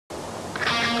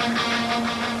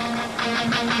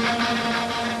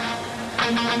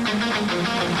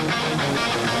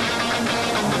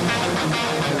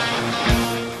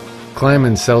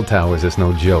Climbing cell towers is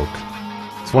no joke.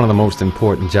 It's one of the most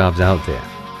important jobs out there.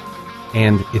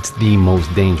 And it's the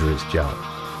most dangerous job.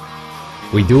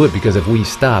 We do it because if we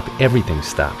stop, everything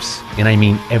stops. And I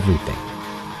mean everything.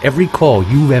 Every call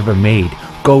you've ever made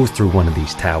goes through one of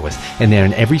these towers, and they're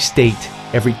in every state,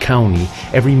 every county,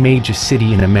 every major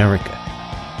city in America.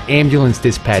 Ambulance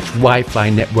dispatch, Wi-Fi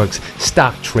networks,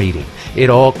 stock trading. It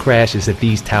all crashes if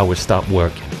these towers stop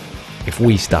working. If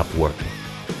we stop working.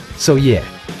 So yeah,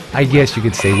 I guess you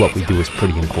could say what we do is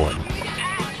pretty important.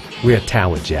 We're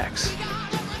tower jacks.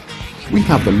 We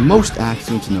have the most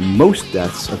accidents and the most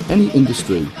deaths of any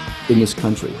industry in this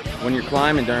country. When you're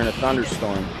climbing during a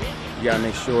thunderstorm, you gotta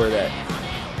make sure that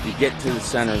you get to the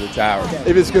center of the tower.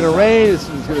 If it's gonna rain, it's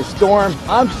gonna storm,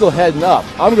 I'm still heading up.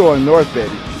 I'm going north,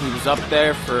 baby. He was up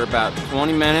there for about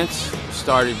 20 minutes,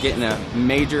 started getting a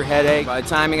major headache. By the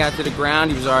time he got to the ground,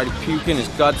 he was already puking his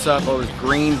guts up, all this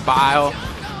green bile.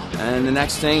 And the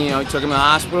next thing, he took him to the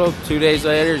hospital. 2 days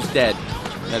later, he's dead.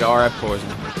 Had RF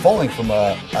poisoning. Falling from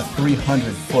a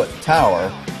 300-foot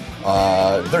tower,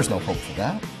 there's no hope for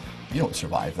that. You don't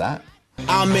survive that.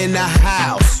 I'm in the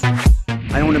house.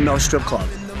 I own a male strip club,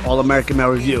 All American Male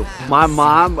Review. My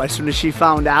mom, as soon as she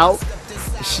found out,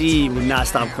 she would not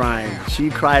stop crying. She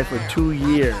cried for 2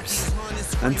 years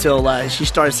until she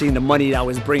started seeing the money that I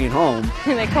was bringing home.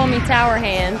 They call me Tower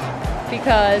Hand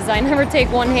because I never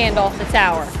take one hand off the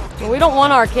tower. We don't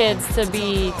want our kids to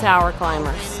be tower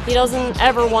climbers. He doesn't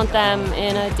ever want them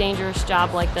in a dangerous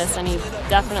job like this, and he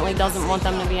definitely doesn't want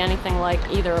them to be anything like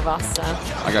either of us. So.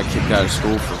 I got kicked out of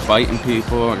school for fighting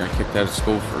people. I got kicked out of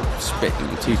school for spitting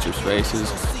in teachers' faces.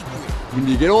 When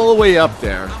you get all the way up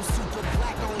there,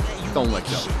 don't let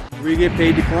go. We get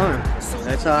paid to climb.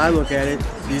 That's how I look at it.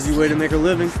 It's an easy way to make a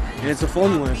living, and it's a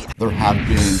fun one. There have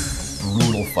been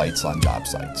brutal fights on job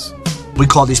sites. We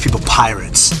call these people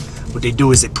pirates. What they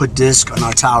do is they put disc on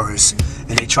our towers,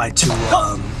 and they try to,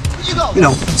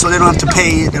 so they don't have to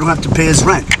pay. They don't have to pay us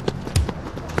rent.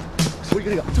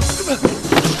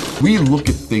 We look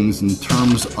at things in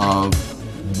terms of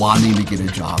wanting to get a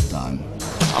job done.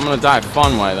 I'm gonna die a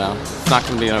fun way, though. It's not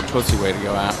gonna be a pussy way to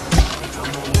go out.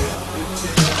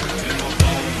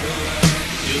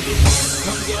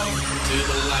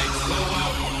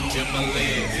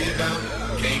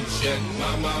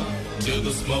 Till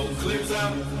the smoke clears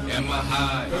out, am I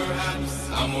high? Perhaps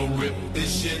I'ma rip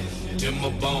this shit till my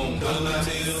bone, till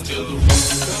the roof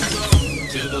comes up,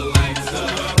 till the